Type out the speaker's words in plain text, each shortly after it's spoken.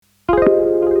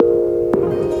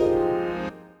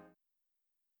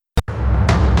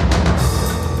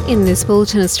In this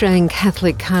bulletin, Australian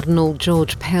Catholic Cardinal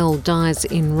George Pell dies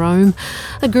in Rome.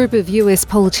 A group of US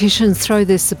politicians throw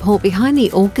their support behind the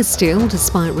AUKUS deal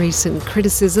despite recent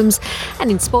criticisms. And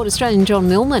in sport, Australian John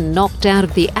Millman knocked out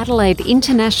of the Adelaide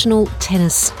International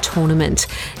Tennis Tournament.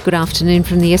 Good afternoon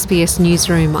from the SBS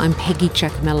Newsroom. I'm Peggy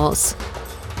Giacomellos.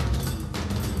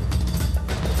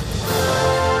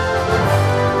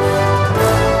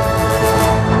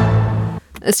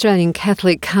 Australian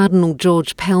Catholic Cardinal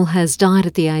George Pell has died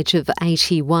at the age of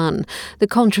 81. The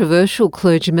controversial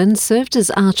clergyman served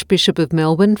as Archbishop of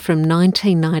Melbourne from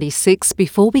 1996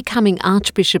 before becoming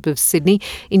Archbishop of Sydney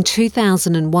in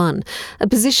 2001, a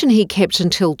position he kept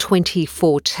until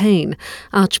 2014.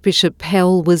 Archbishop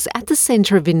Pell was at the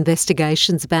centre of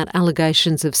investigations about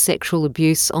allegations of sexual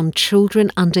abuse on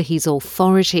children under his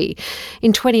authority.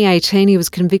 In 2018, he was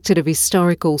convicted of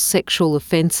historical sexual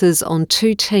offences on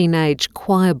two teenage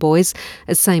choir boys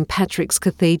at St Patrick's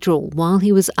Cathedral while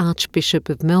he was Archbishop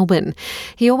of Melbourne.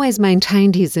 He always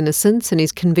maintained his innocence, and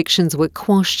his convictions were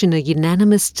quashed in a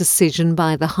unanimous decision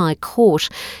by the High Court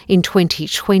in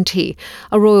 2020.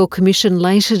 A royal commission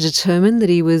later determined that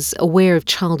he was aware of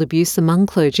child abuse among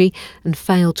clergy and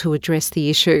failed to address the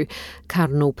issue.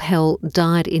 Cardinal Pell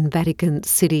died in Vatican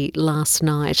City last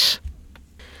night.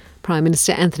 Prime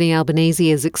Minister Anthony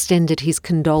Albanese has extended his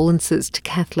condolences to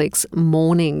Catholics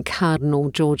mourning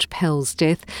Cardinal George Pell's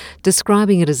death,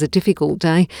 describing it as a difficult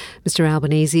day. Mr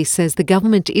Albanese says the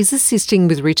government is assisting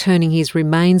with returning his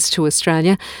remains to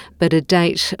Australia, but a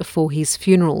date for his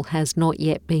funeral has not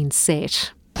yet been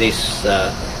set. This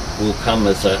will come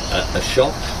as a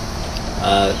shock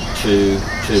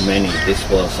to many. This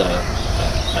was a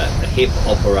hip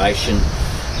operation,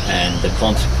 and the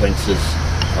consequences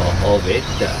of it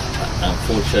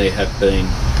unfortunately have been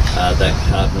that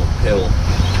Cardinal Pell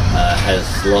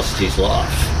has lost his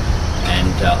life,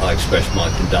 and I express my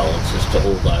condolences to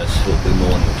all those who will be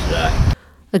mourning today.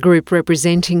 A group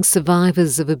representing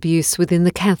survivors of abuse within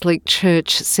the Catholic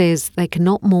Church says they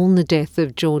cannot mourn the death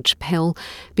of George Pell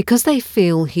because they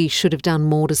feel he should have done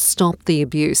more to stop the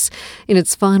abuse. In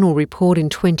its final report in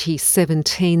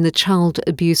 2017, the Child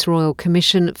Abuse Royal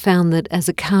Commission found that as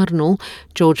a cardinal,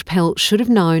 George Pell should have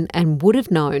known and would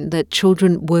have known that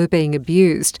children were being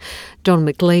abused. Don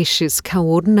McLeish is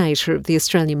coordinator of the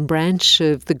Australian branch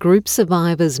of the Group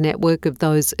Survivors Network of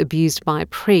those abused by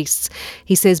priests.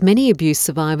 He says many abuse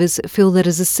survivors feel that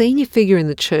as a senior figure in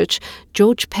the church,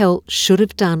 George Pell should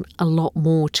have done a lot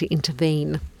more to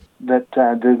intervene. That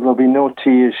there will be no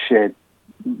tears shed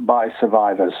by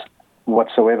survivors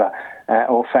whatsoever,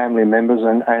 or family members,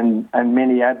 and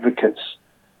many advocates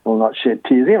will not shed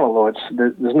tears, even although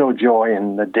there's no joy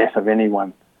in the death of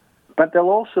anyone. But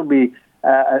there'll also be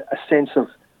a sense of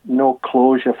no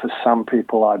closure for some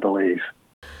people, I believe.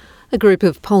 A group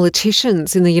of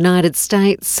politicians in the United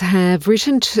States have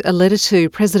written a letter to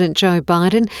President Joe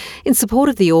Biden in support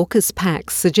of the AUKUS Pact,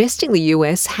 suggesting the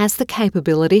US has the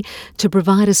capability to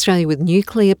provide Australia with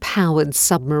nuclear-powered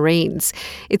submarines.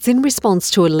 It's in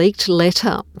response to a leaked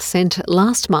letter sent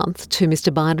last month to Mr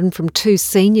Biden from two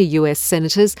senior US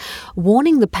senators,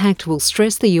 warning the pact will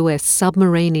stress the US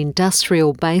submarine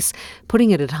industrial base,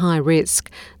 putting it at high risk.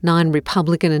 9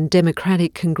 Republican and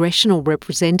Democratic congressional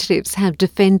representatives have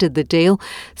defended the deal,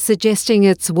 suggesting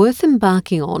it's worth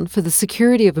embarking on for the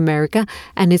security of America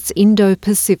and its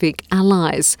Indo-Pacific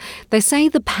allies. They say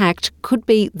the pact could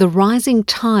be the rising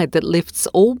tide that lifts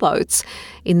all boats,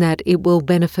 in that it will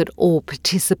benefit all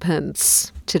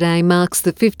participants. Today marks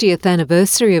the 50th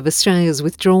anniversary of Australia's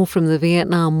withdrawal from the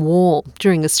Vietnam War.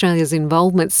 During Australia's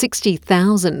involvement,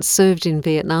 60,000 served in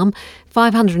Vietnam,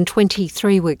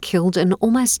 523 were killed and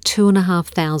almost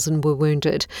 2,500 were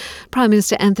wounded. Prime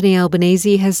Minister Anthony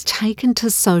Albanese has taken to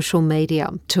social media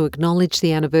to acknowledge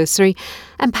the anniversary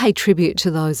and pay tribute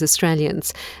to those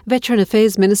Australians. Veteran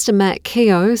Affairs Minister Matt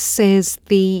Keogh says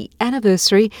the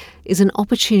anniversary is an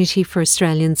opportunity for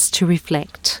Australians to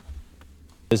reflect.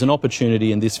 There's an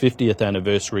opportunity in this 50th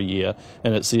anniversary year,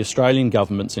 and it's the Australian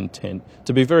government's intent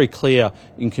to be very clear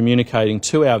in communicating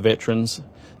to our veterans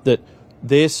that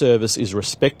their service is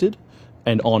respected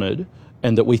and honoured,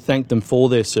 and that we thank them for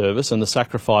their service and the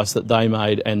sacrifice that they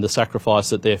made and the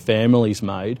sacrifice that their families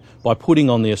made by putting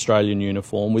on the Australian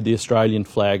uniform with the Australian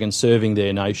flag and serving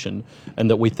their nation, and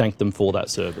that we thank them for that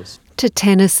service. To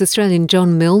tennis, Australian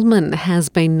John Millman has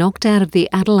been knocked out of the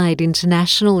Adelaide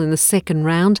International in the second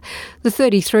round. The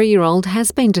 33-year-old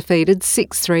has been defeated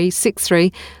 6-3,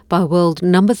 6-3 by world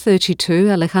number 32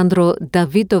 Alejandro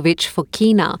Davidovich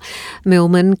Fokina.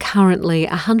 Millman, currently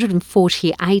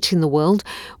 148 in the world,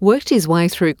 worked his way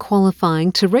through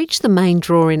qualifying to reach the main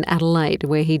draw in Adelaide,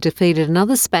 where he defeated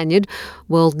another Spaniard,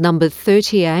 world number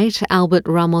 38 Albert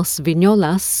Ramos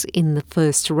Vinolas, in the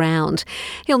first round.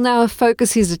 He'll now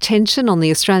focus his attention on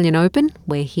the Australian Open,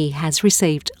 where he has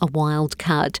received a wild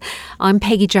card. I'm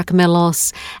Peggy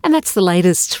Giacomellos, and that's the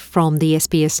latest from the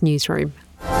SBS Newsroom.